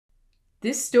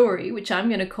This story, which I'm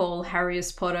going to call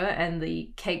Harrius Potter and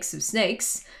the Cakes of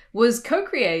Snakes, was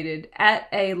co-created at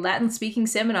a Latin-speaking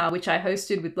seminar which I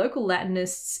hosted with local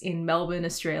Latinists in Melbourne,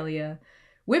 Australia.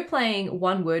 We're playing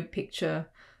one-word picture.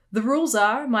 The rules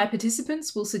are my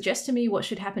participants will suggest to me what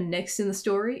should happen next in the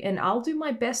story, and I'll do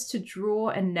my best to draw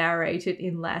and narrate it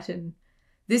in Latin.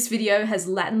 This video has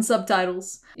Latin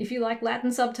subtitles. If you like Latin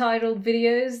subtitled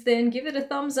videos, then give it a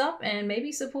thumbs up and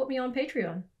maybe support me on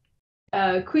Patreon.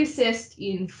 Quis est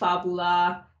in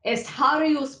fabula est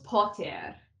Harrius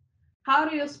Potter.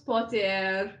 Harrius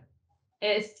Potter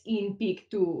est in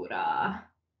pictura.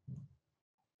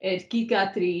 Et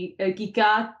cicatricem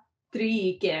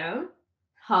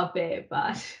habet.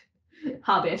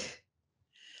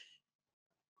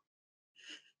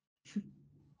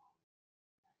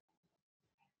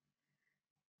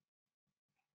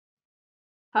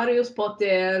 Harrius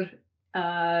Potter,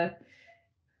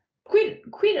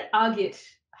 quid agit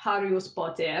Harrius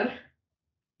Potter?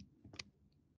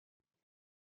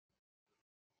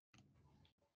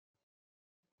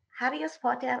 Harrius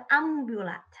Potter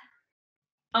ambulat.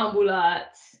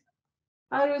 Ambulat.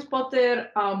 Harrius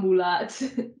Potter ambulat.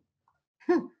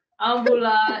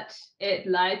 Ambulat et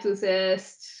laetus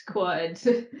est quod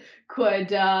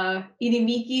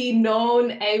inimici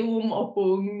non eum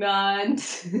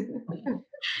oppugnant.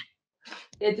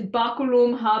 Et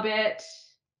baculum habet.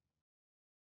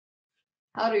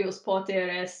 Harrius Potter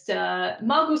est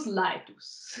magus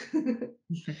laetus.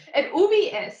 Et ubi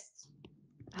est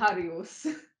Harrius?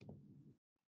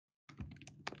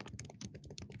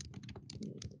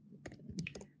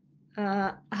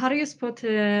 Harrius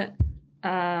Potter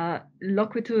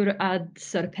loquitur ad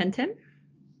serpentem.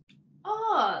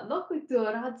 Ah,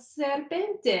 loquitur ad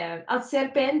serpentem. Ad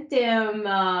serpentem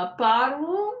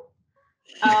parum.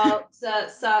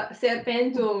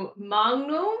 Serpentum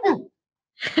magnum.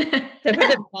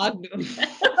 Serpentem magnum.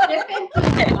 Serpentum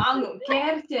magnum,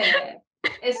 certe.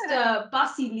 Est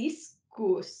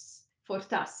basiliscus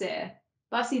fortasse.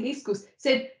 Basiliscus.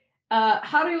 Sed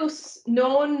Harrius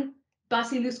non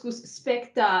basiliscus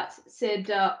spectat, sed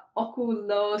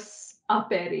oculos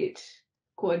aperit,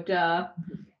 quod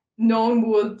non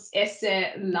vult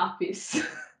esse lapis.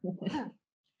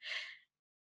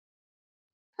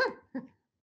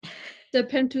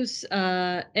 Serpentus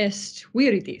est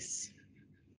viridis.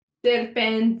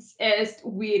 Serpens est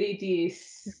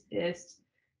viridis. Est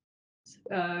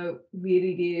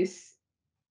viridis.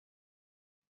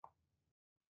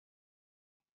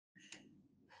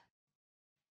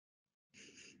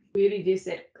 Viridis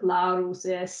et clarus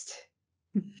est.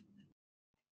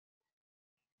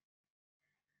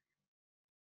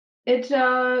 Et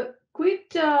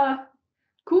quid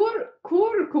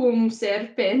curcum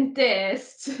serpente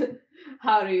est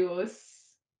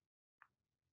Harrius?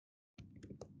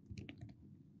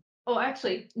 Oh,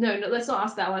 actually, no, let's not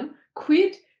ask that one.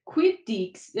 Quid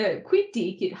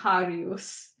dicit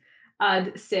Harrius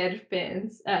ad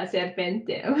serpentem?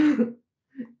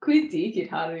 Quid dicit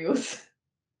Harrius?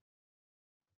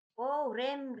 O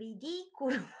rem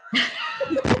ridiculum.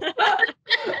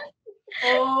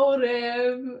 O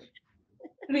rem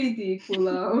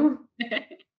ridiculum.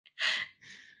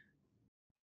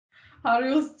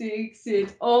 Harrius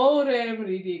dixit, o rem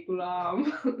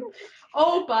ridiculum.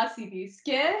 O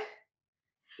basilisque,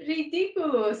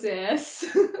 ridiculus est.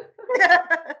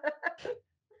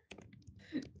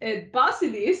 Et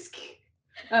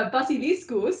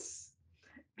basiliscus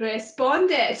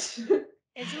respondet.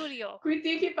 Esurio. Quid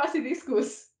dicit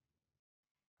basiliscus?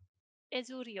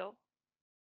 Esurio.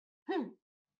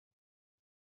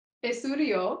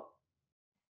 Esurio?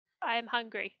 I am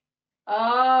hungry.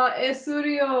 Ah,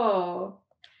 Esurio.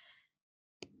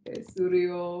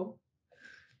 Esurio.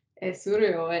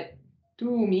 Esurio et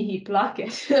tu mihi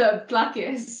places.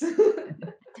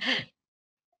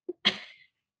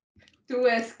 Tu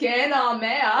es cena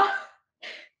mea.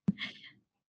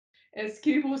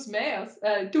 Escibus meus.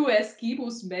 Tu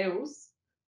escibus meus.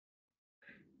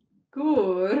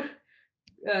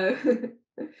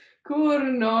 Cur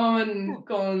non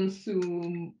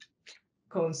consumen.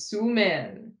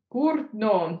 Cur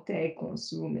non te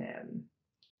consumen.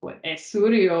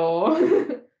 Esurio.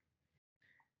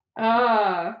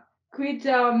 Quid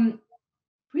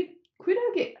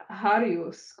agit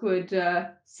Harrius, quid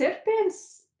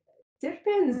serpens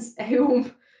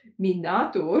eum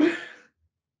minatur.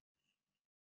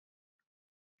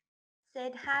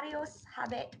 Sed Harrius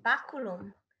habet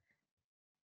baculum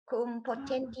cum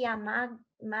potentia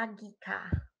magica.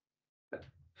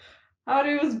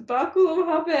 Harrius baculum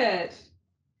habet.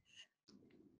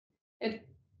 Et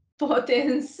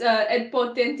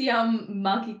potentiam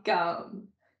magicam.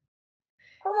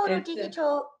 Como lo It's a- digito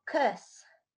curse?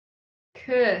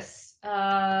 Curse.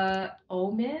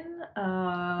 Omen.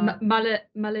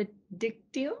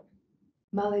 Maledictio?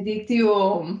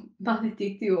 Maledictium.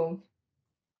 Maledictium.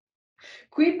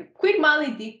 Quid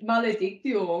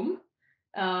maledictium.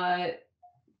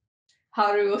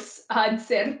 Harrius ad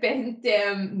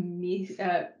serpentem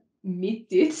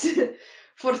mittit.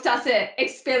 Fortasse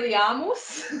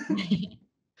expelliamus.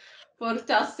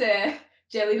 Fortasse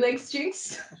jellylegs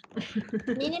jinx.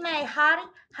 Minime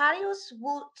Harrius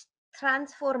vult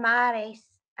transformare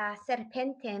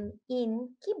serpentem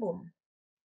in cibum.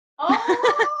 Oh!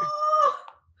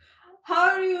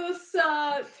 Harrius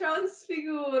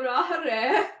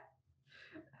transfigurare.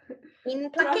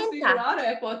 In placenta.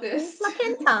 Transfigurare In potest.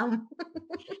 placentam.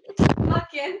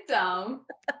 Placentam.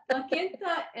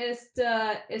 Placenta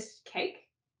est cake.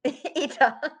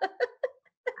 Ita.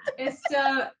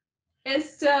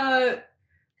 Est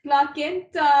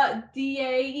placenta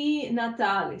diei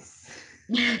natalis.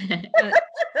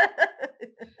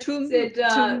 Sed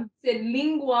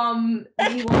linguam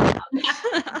Et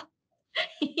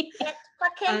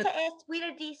placenta est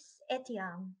viridis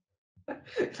etiam.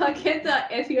 placenta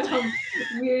etiam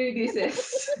viridis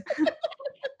est.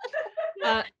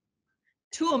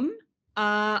 Tum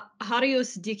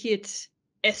Harrius dicit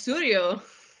Esurio.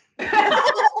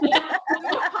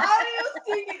 Harrius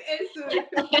dicit esurio.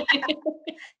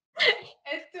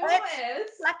 Et tu es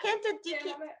Placenta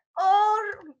dicit or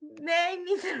me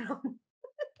miserum.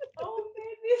 oh me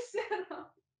miserum.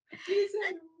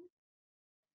 Miserum.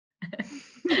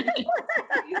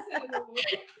 Miserum.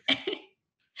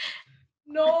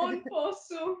 Non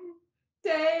possum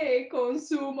te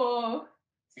consumo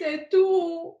se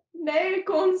tu ne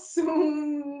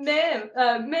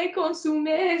me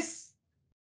consumes.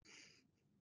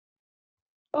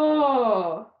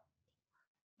 Oh,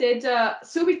 sed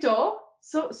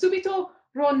subito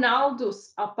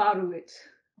Ronaldus apparuit.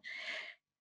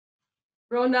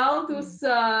 Ronaldus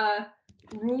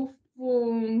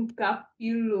rufum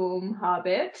capillum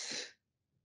habet,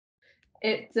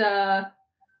 et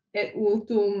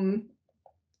ultum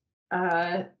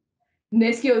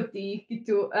nescio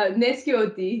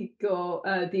dico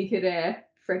dicere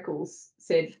freckles,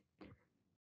 sed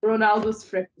Ronaldus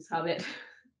freckles habet.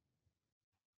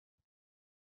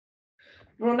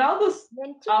 Ronaldus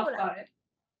Lenticula. apparet.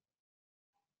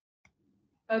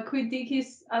 Quid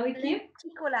dicis alicia?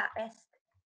 Lenticula est.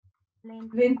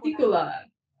 Lenticula.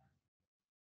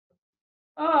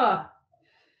 Ah,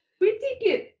 quid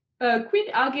dicit? Quid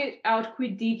agit aut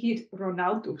quid dicit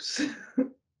Ronaldus?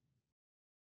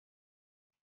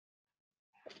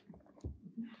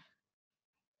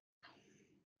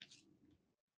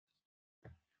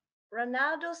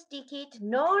 Ronaldus dicit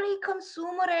noli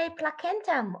consumere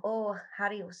placentam, o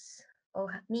Harrius, o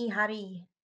mi Harry.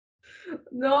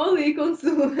 Noli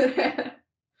consumere.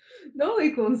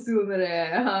 Noli consumere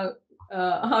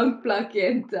hanc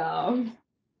placentam.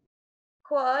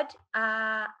 Quod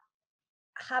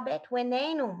habet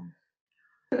venenum.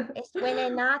 Est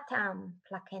venenatam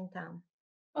placentam.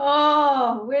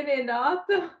 Oh,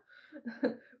 venenata.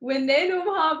 Venenum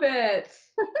habet.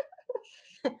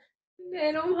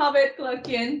 Venenum habet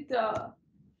placenta.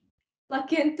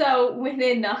 Placenta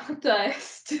venenata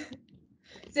est.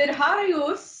 Sed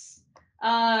Harrius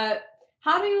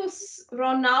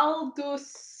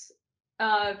Ronaldus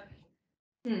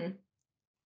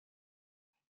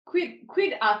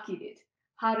quid accidit?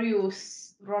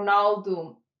 Harrius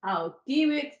Ronaldum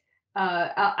audivit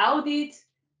audit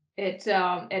et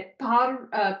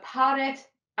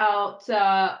paret aut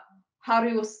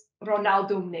Harrius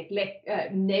Ronaldum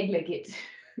negligit.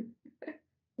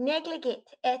 Negligit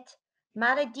et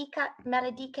maledicit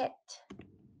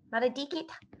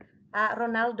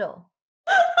Ronaldo.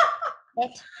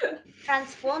 Et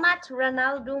transformat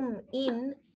Ronaldum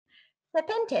in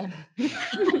serpentem.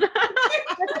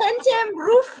 Serpentem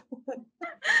roof.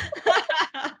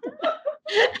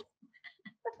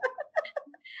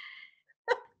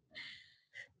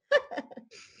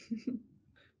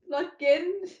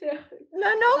 Placenta.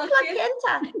 No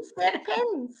placenta.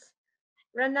 Serpens.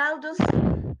 Ronaldus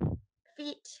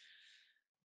feet.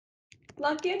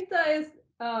 Placenta est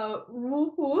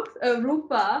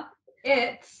rufa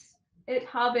et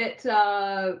habet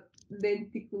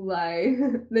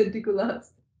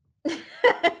lenticulas.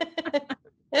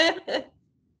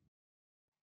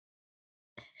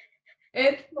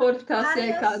 Et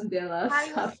fortasse candelas.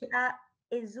 Harrius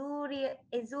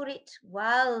esurit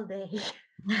valde.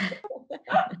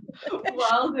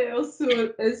 Valde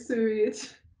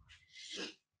esurit.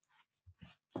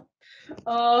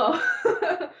 Oh,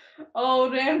 oh,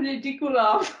 rem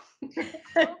ridiculam.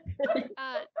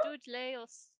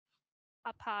 Dudleus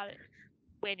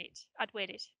advenit.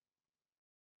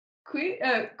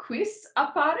 Quis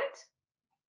apparet?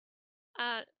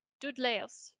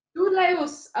 Dudleus.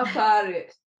 Dudleus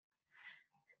apparet.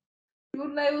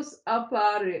 Dudleus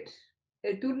apparet.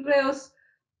 Dudleus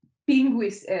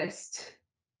pinguis est.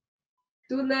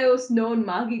 Dudleus non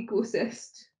magicus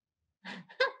est.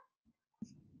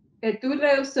 Et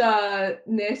Dudleus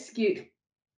nescit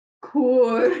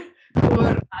cur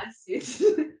adsit.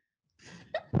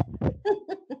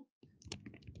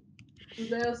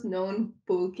 Dudleus non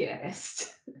pulcher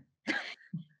est.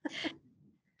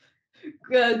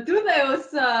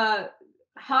 Dudleus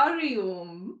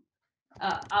Harrium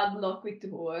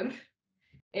adloquitur.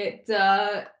 Et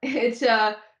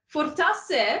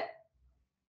fortasse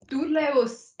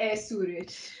Dudleus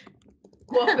esurit.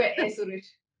 Quoque esurit.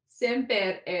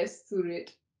 Semper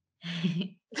esurit.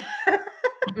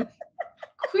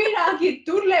 Quid agit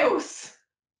Dudleus?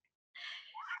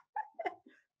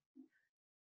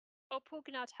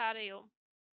 Oppugnat Harrium.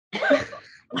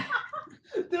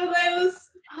 Dudleus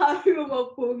Harrium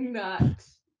oppugnat.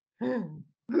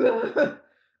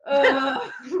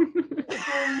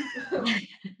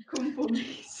 Cum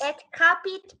pugnis. Et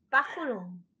capit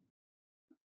baculum.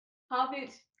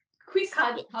 Habit. Quis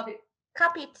habit?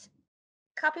 Capit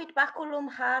baculum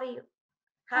Harrium.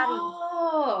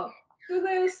 Oh,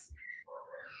 Dudleus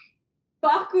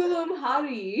baculum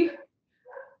Harri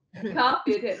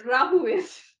capit et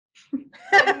rabuit.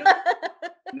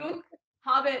 Nunc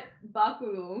habet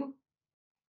baculum.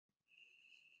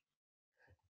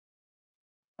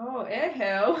 Oh,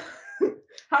 eheu.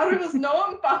 Harrius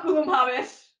non baculum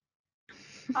habet.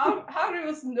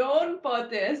 Harrius non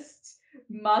potest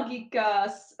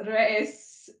magicas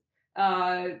res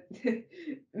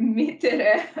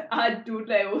mittere ad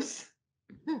Dudleus.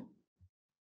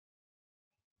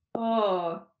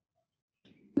 Oh.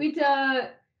 Quid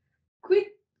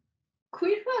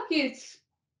facit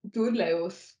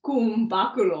Dudleus cum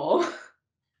baculo?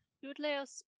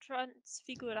 Dudleus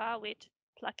transfiguravit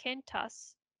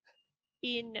placentas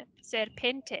in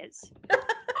serpentes.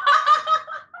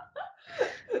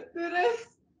 Dudleus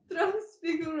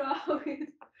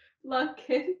transfiguravit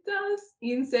placentas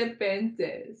in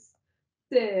serpentes.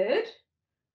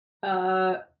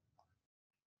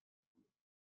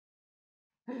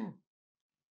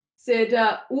 Sed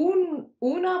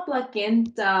una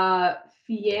placenta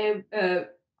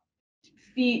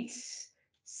fit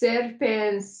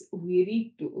serpens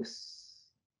viritus.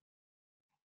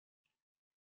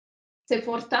 Se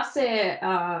fortasse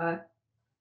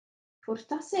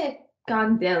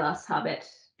candelas habet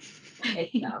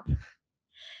etiam.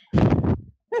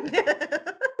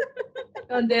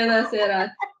 Candelas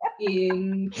erat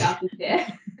in capite.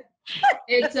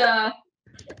 Et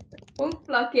un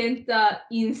placenta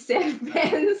in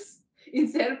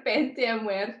serpentem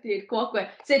vertit quoque,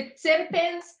 sed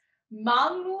serpens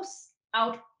magnus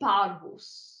aut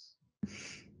parvus.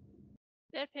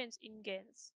 Serpens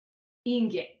ingens.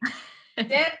 Ingens.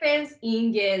 Serpens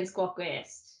ingens quoque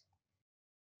est.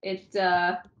 Et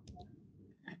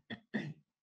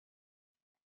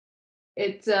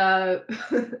et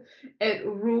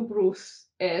rubrus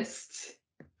est.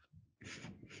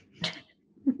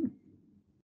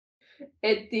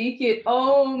 Et dicit,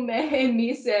 o me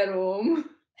miserum.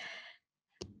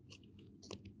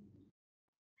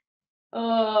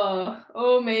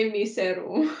 Oh me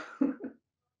miserum.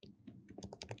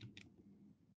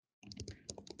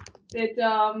 Sed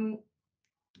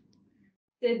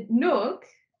nunc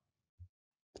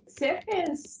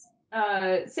serpens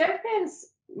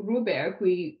ruber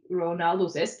qui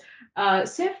Ronaldus est,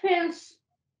 serpens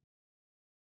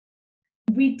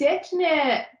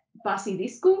videtne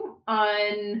basiliscum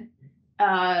an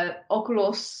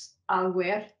oculos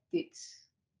avertit.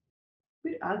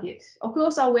 Quid agit?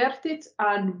 Oculos avertit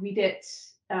an videt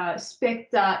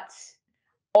spectat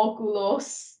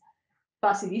oculos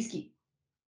basilisci.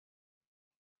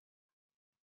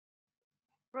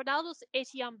 Ronaldus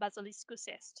etiam basiliscus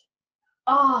est.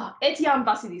 Etiam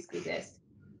basiliscus est.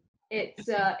 Et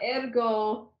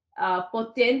ergo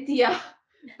potentia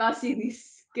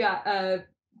basilisca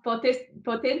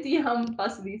potentiam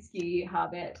basilisci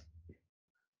habet.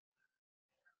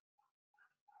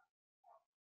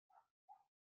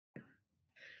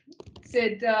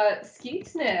 Sed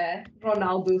scitne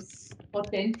Ronaldus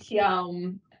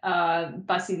potentiam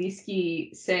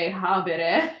basilisci se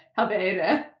habere.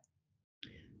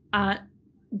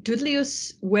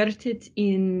 Dudleus vertit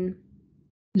in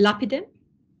lapidem?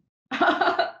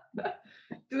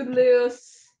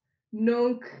 Dudleus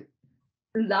nunc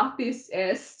lapis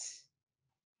est.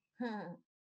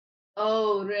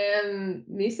 O rem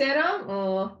miseram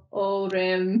o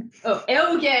rem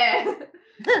euge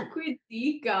quid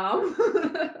dicam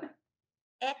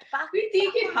Et quid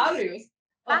dicit Harrius.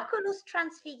 baculus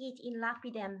transfigit in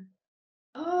lapidem.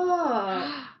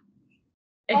 Oh.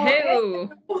 Eheu.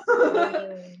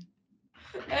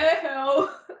 Eheu.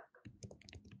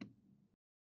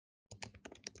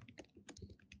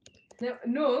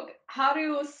 Nunc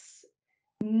Harrius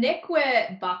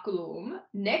neque baculum,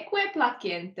 neque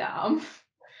placentam,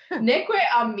 neque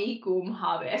amicum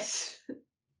habet.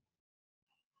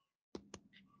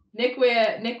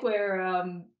 Neque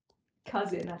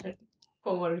cousin, I don't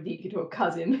know what dicitur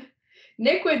cousin.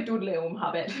 Neque dudleum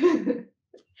habet.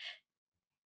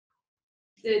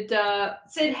 Sed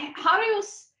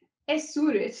Harrius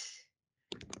esurit,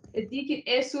 et dicit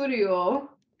esurio.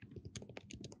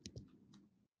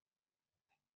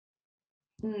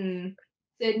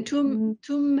 Sed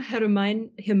Tum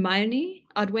Hermione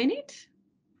advenit?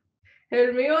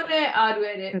 Hermione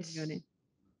advenit.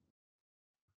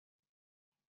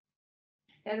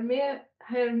 Hermione.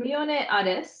 Hermione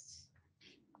adest,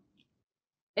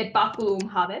 et baculum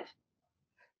habet.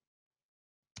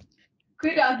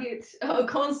 Quid agit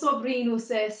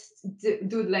consobrinus est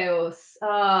Dudleus?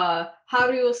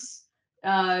 Harrius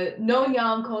non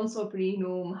iam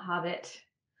consobrinum habet.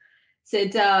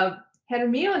 Sed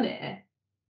Hermione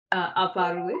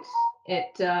apparuit,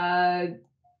 et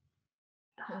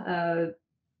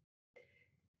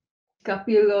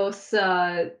capillos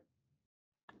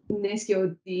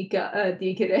nescio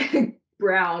dicere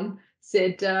brown,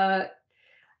 sed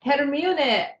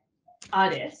Hermione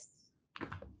adest.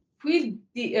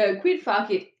 Quid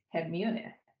facit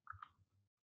Hermione?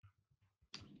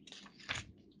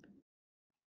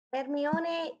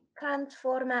 Hermione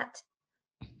transformat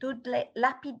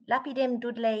lapidem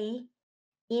Dudlei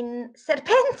in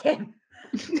serpentem.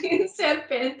 In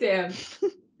serpentem.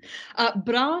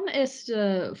 Brown est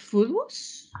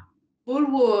fulvus?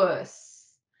 Fulvus.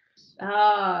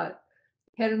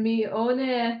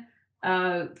 Hermione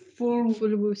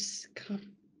Fulvus.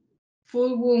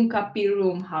 fulvum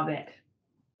capillum habet.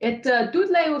 Et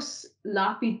Dudleus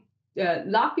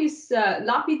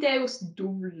lapideus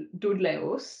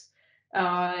Dudleus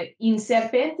in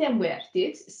serpentem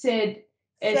vertit, sed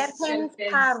est Serpens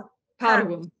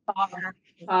Parvum.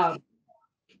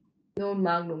 Non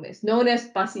magnum est, non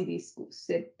est basiliscus,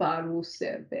 sed parvus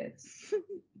serpens.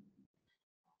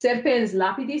 Serpens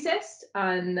lapidis est,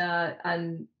 and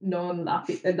non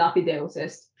lapideus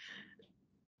est.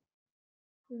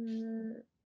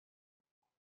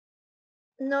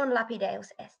 Non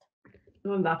lapideus est.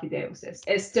 Non lapideus est.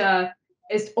 Est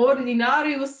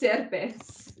ordinarius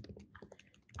serpens.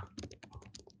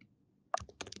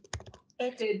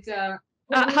 Et Sed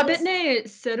Habet ne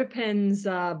serpens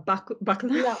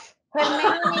baculum? no,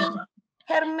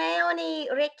 Hermione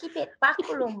recipit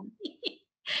baculum.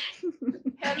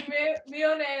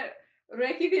 Hermione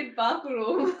recipit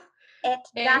baculum. Et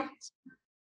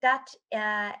dat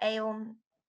eum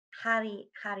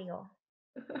Harrio.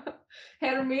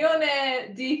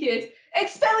 Hermione dicit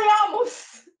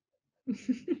expelliamus.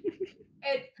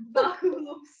 Et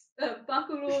baculum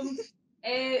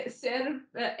e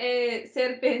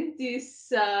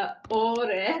serpentis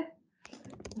ore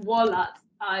volat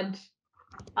ad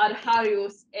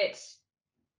Harrius et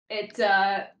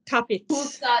Capit.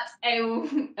 pulsat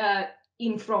eum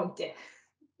in fronte.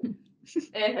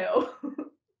 Eheu.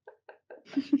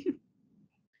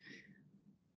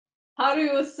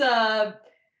 Harrius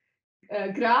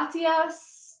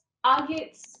gratias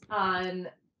agit an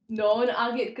non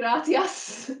agit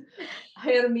gratias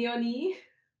Hermione.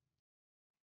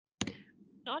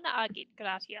 Non agit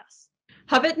gratias.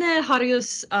 Habet ne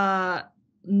Harrius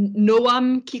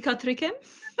noam cicatricem?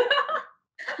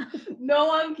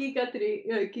 Noam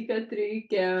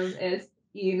cicatricem est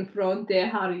in fronte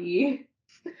Harry.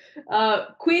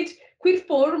 Quid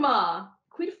forma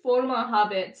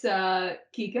habet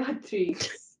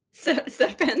cicatrix?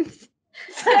 Serpens.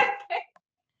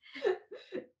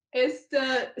 Est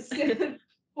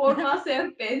forma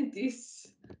serpentis.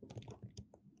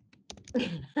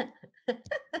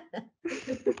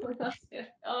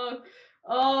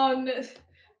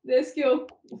 Nescio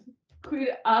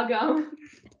quid agam.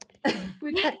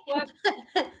 Quid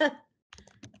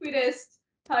est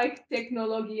haec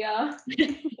technologia?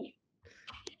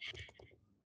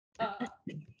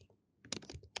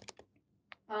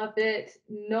 Habet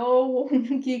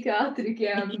novum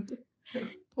cicatricem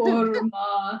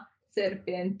forma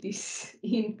serpentis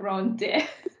in fronte.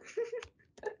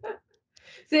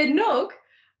 Sed nunc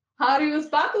Harrius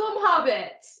baculum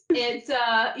habet, et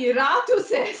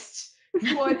iratus est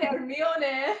quod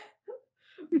Hermione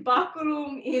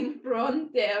baculum in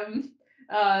frontem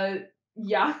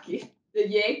jacit.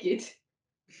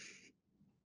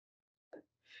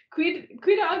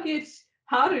 Quid agit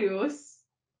Harrius?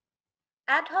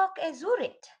 Ad hoc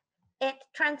esurit, et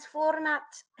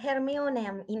transformat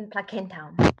Hermionem in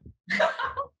placentam.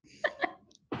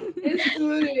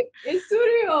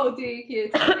 Esurio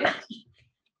dicit.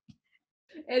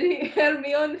 Et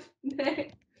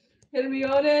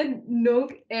Hermione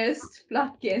nunc est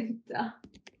placenta.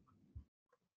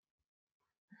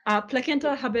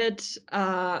 Placenta habet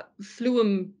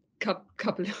fluum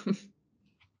capillum.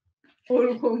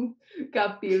 Fulvum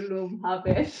capillum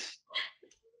habet.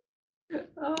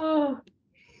 Oh,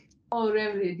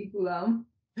 rem ridiculam.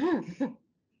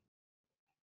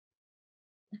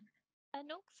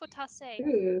 Nunc fotasse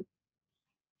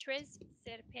tres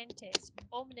serpentes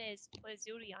omnes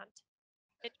exuriant,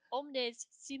 et omnes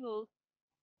simul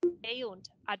eunt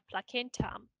ad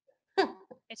placentam,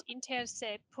 et inter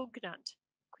se pugnant,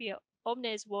 quia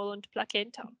omnes volunt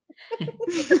placentam.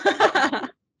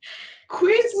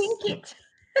 Quis Vincit.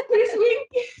 Quis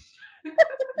vincit?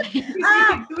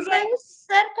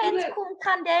 Serpens cum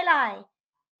candelae,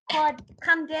 quod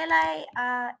candelae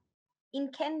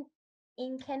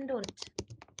incendunt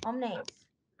omnes.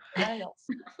 Harrius.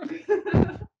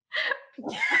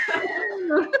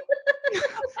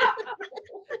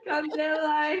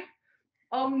 Candelae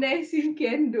omnes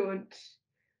incendunt.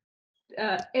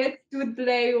 Et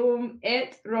Dudleum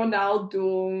et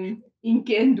Ronaldum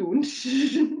incendunt.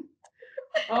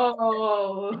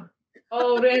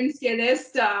 Oh, rem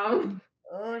celestam.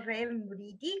 O rem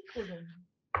ridiculum.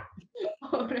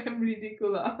 Oh, rem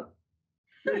ridicula.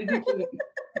 Ridiculum.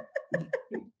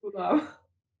 Ridiculam.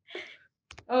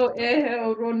 Oh,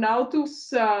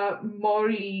 Ronaldus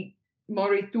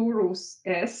moriturus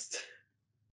est.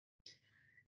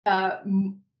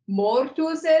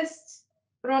 Mortus est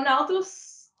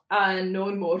Ronaldus,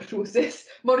 non mortus est.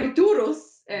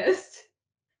 Moriturus est.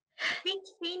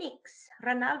 Fit Phoenix.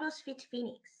 Ronaldus fit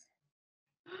Phoenix.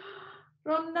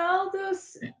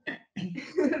 Ronaldus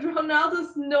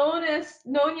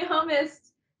non iam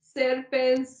est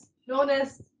serpens, non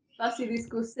est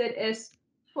basiliscus, sed est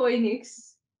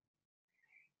phoenix.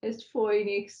 Est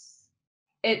phoenix.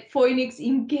 Et phoenix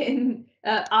ingen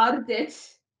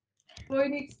ardet.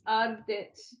 Phoenix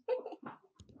ardet.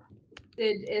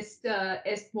 Sed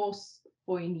est mos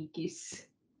phoenicis.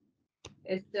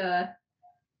 Est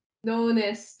non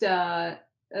est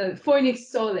phoenix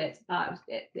solet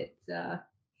ardet, et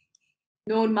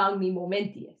non magni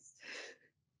momenti est.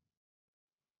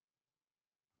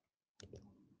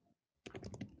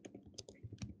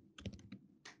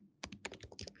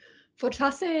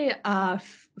 Fortasse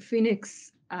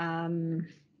Phoenix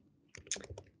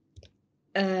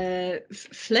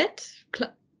flet?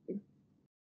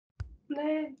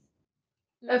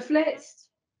 Flet.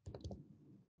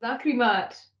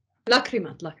 Lacrimat.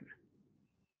 Lacrimat.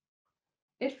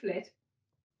 Et flet.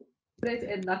 Flet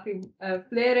et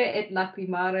flere et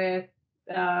lacrimare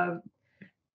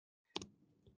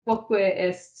quoque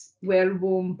est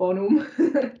verbum bonum.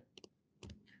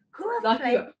 Cua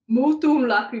flet? Multum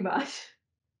lacrimat.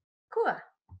 Cua?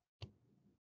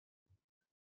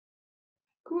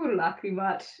 Cur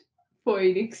lacrimat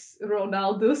Phoenix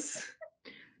Ronaldus.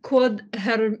 Quod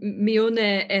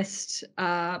Hermione est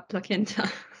placenta.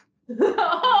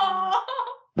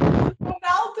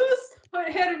 Ronaldus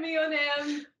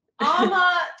Hermionem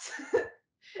amat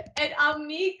et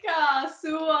amica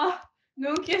sua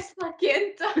nunc est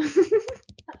placenta.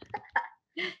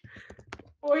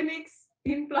 Phoenix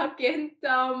in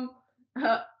placentam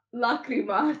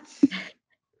lacrimat.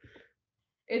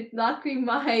 Et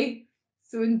lacrimae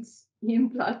sunt in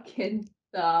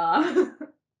placenta.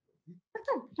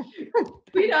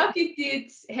 Quid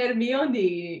accidit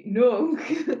Hermione nunc?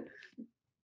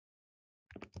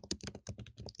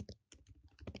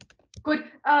 Quod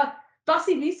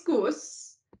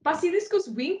basiliscus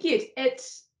vincit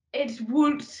et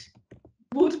vult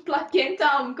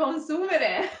placentam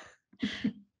consumere.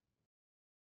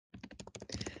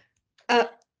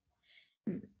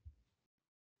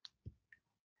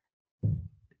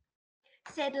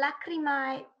 Sed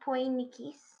lacrimae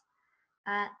poenicis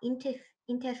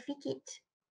interficit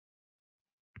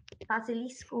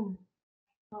basiliscum.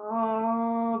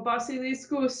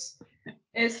 Basiliscus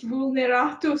est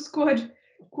vulneratus quod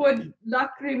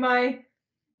lacrimae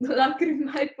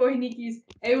poenicis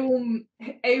eum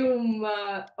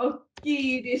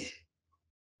occidit.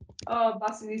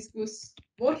 Basiliscus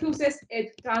mortus est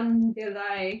et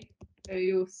candelae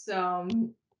eius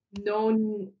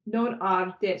non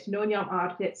ardet, non iam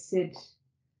ardet, sed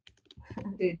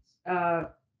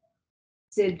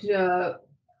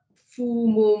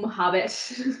fumum habet.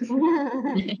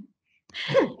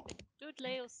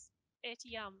 Dudleus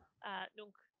etiam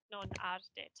nunc non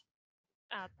ardet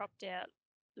propter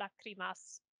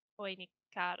lacrimas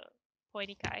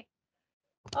poenicae.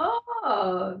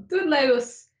 Oh,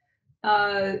 Dudleus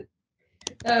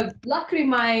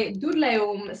lacrimae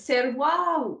Dudleum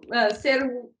servant.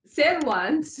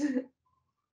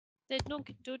 Sed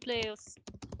nunc Dudleus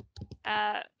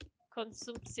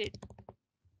consumpsit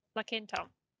placentam.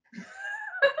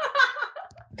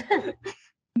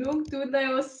 Nunc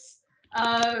Dudleus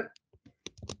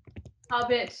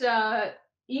habet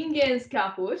ingens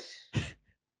caput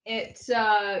et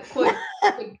quod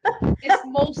est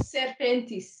mos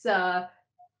serpentis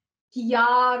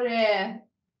chiare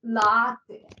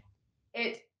late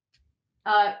et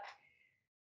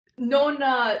non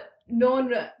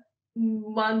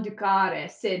manducare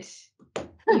sed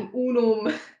in unum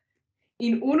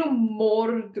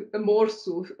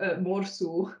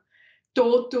morsu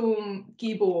totum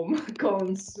cibum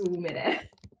consumere.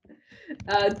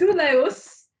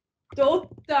 Dudleus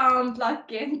totam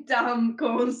placentam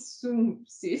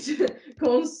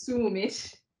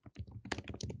consumit.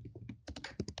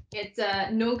 Et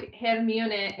nunc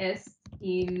Hermione est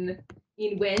in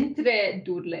ventre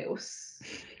Dudleus.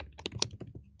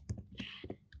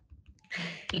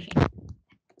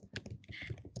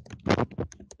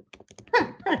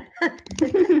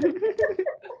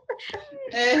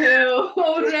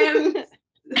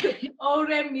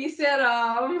 Orem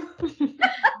miseram.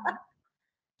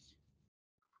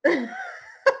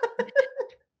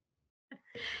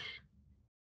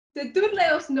 Sed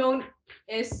Dudleus non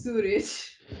est surit.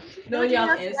 Non iam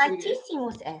Dudleus est surit.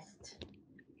 latissimus est.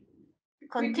 Quid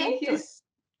Contentus. dicis?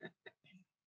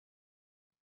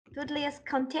 Dudleus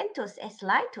contentus est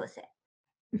laetus est.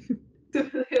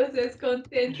 Dudleus est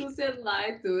contentus et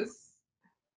laetus.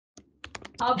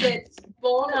 Habet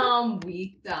bonam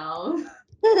vitam.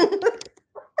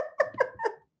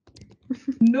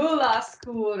 Nullas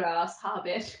curas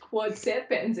habet quod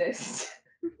serpens est.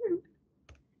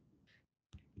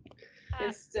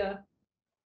 Est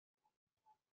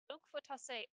Nunc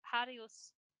fortasse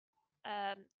Harrius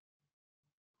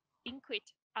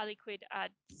inquit aliquid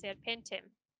ad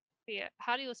serpentem, quia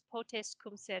Harrius potest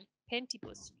cum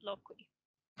serpentibus loqui.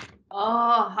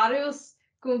 Harrius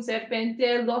cum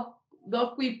serpente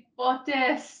loqui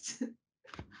potest.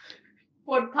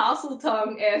 Quod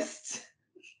pausultum est.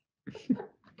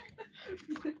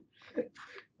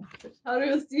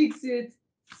 Harrius dixit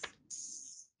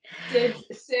sed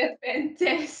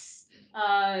serpentes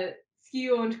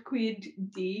sciunt quid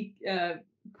dicat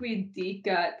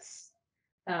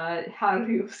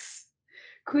Harrius.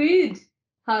 Quid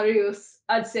Harrius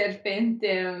ad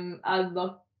serpentem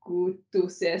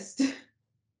allocutus est?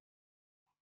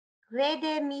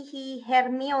 Rede mihi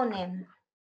Hermionem.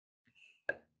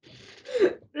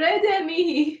 Rede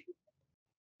mihi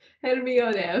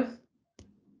Hermione.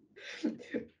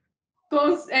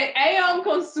 Eam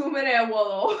consumere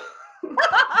volo.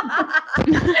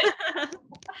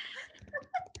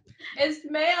 Est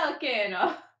mea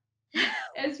cena.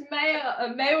 Est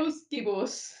meus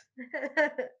cibus.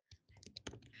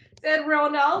 Sed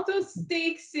Ronaldus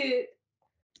dixit.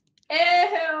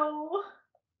 Eho.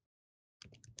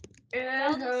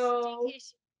 Aldus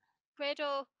dicit,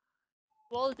 credo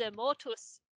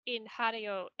Voldemortus in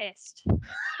Harrio est.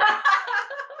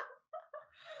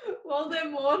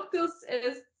 Voldemortus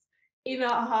est in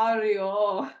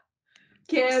Harrio.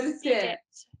 Certe.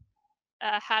 Obsidet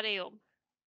Harrium.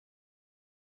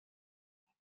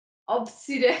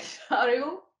 Obsidet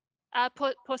Harrium.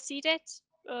 Possidet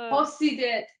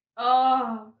Possidet.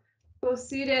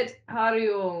 Possidet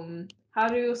Harrium.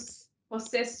 Harrius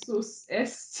possessus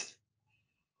est.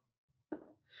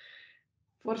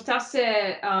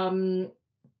 Fortasse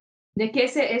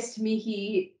necesse est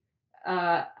mihi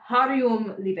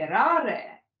Harrium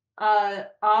liberare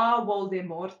a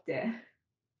Voldemorte.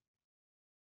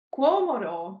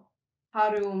 Quomodo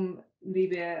Harrium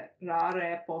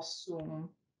liberare possum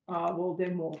a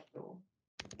Voldemorto?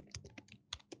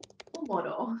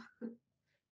 Quomodo?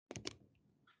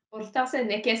 Fortasse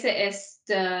necesse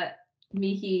est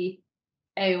mihi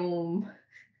eum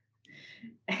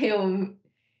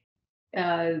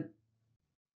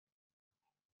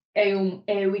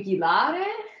evigilare?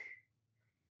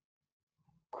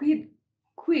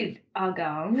 Quid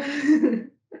agam?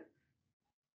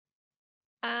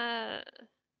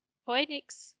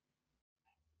 Poenix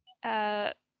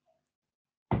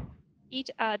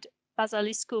id ad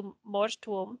basiliscum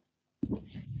mortuum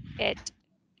et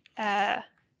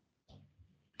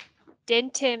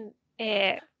dentem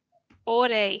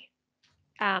ore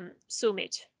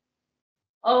sumit.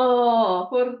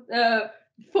 For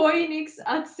phoenix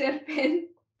ad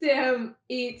serpentem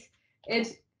et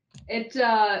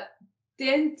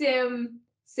dentem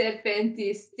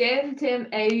serpentis dentem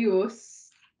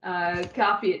eius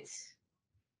capit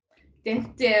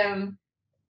dentem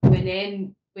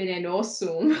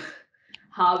venenosum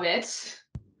habet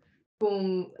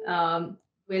cum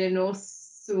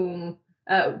venenosum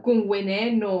cum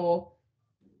veneno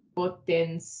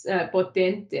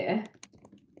potente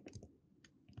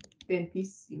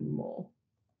potentissimo.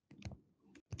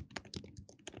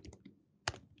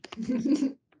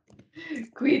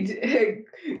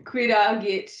 Quid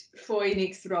agit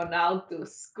phoenix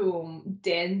Ronaldus cum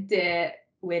dente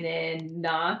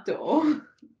venenato.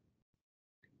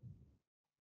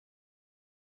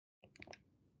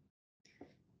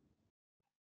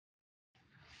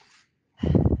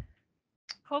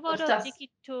 Quomodo Estas-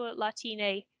 dicitur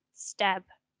Latine stab?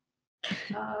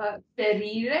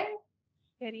 Ferire?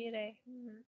 Ferire.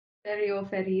 Ferio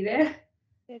ferire?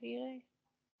 Ferire.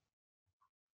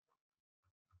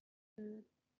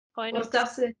 Poinux,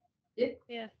 Fortasse?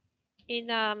 yeah. In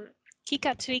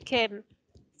cicatricem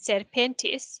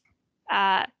serpentis,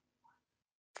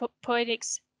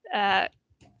 poinix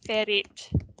ferit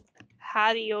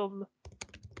Harrium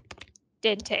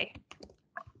dente.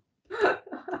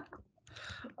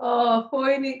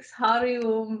 Phoenix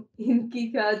Harrium in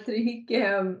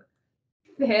cicatricem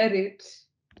ferit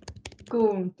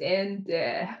cum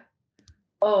dente.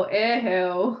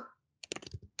 Eheu.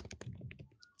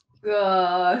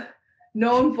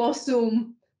 Non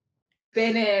possum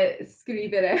bene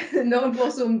scrivere, non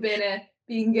possum bene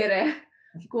fingere,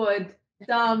 quod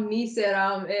tam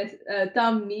miserum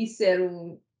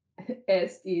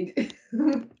est id.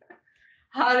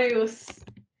 Harrius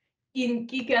in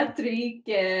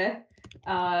cicatrice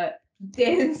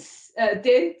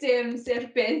dentem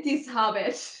serpentis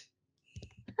habet.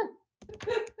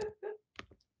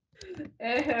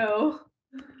 Eheu.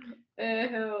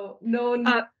 Non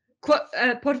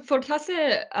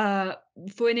Fortasse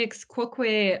phoenix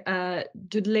quoque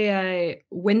dudleae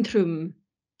ventrum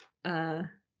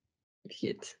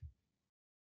hit.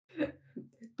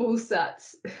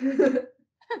 pulsat.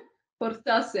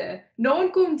 Fortasse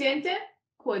non cum dente,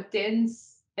 quod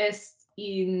dens est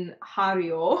in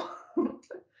Harrio,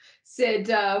 sed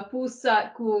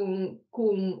pulsat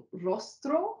cum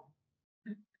rostro,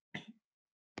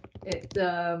 et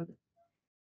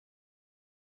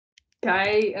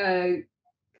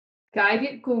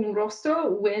caedit cum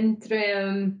rostro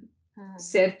ventrem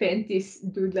serpentis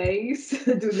dudlei.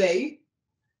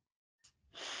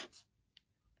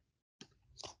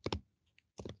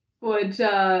 Quod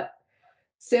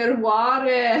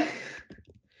servare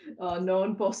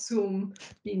non possum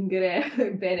fingere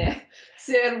bene.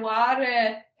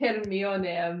 Servare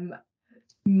Hermionem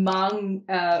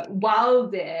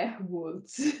valde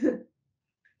vult.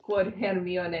 Quod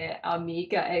Hermione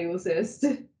amica eius est.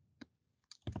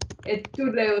 Et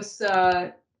Tudleus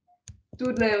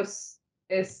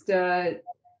est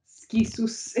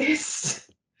scisus est.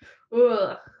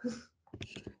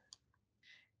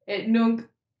 Et nunc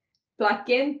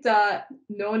placenta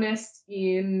non est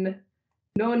in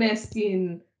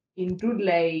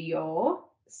Dudleio,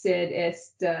 sed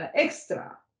est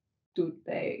extra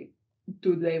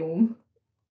Dudleum.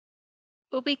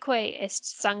 Ubique est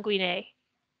sanguine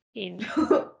in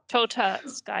tota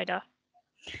Scyda.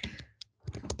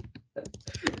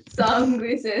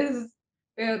 Sanguis est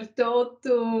per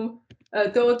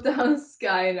tota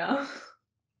scaena,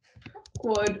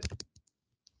 quod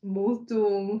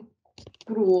multum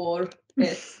cruor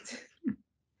est.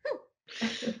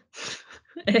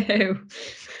 Eheu.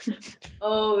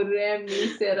 Rem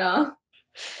misera.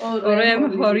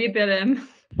 Orem horribilem.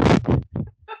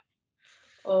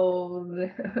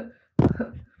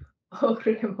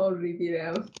 Rem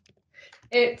horribilem.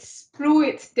 Et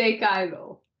pluit de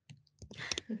caelo.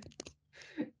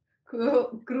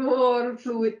 Cruor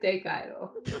fluit de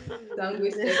caelo.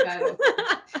 Sanguis de caelo.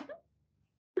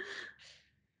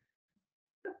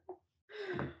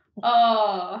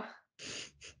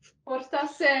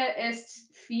 Fortasse est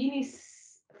finis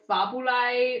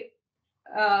fabulae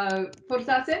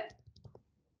fortasse?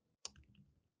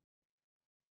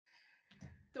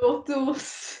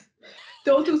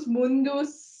 Totus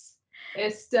mundus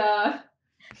est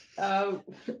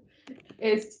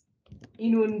est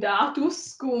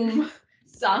inundatus cum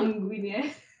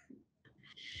sanguine.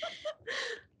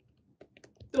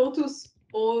 Totus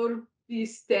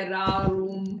orbis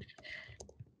terrarum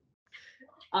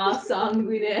a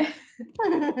sanguine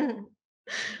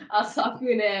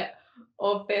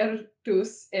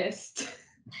ofertus est.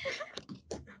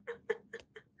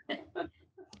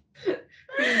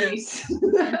 Finis.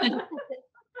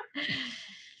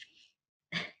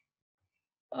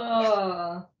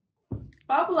 Oh.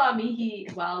 Fabula mihi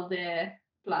valde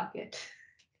placet.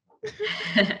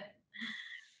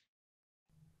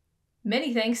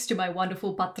 Many thanks to my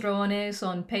wonderful patrones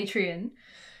on Patreon.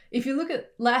 If you look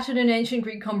at Latin and ancient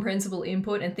Greek comprehensible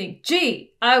input and think,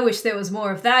 gee, I wish there was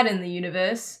more of that in the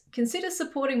universe, consider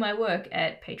supporting my work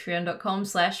at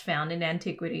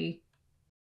patreon.com/foundinantiquity.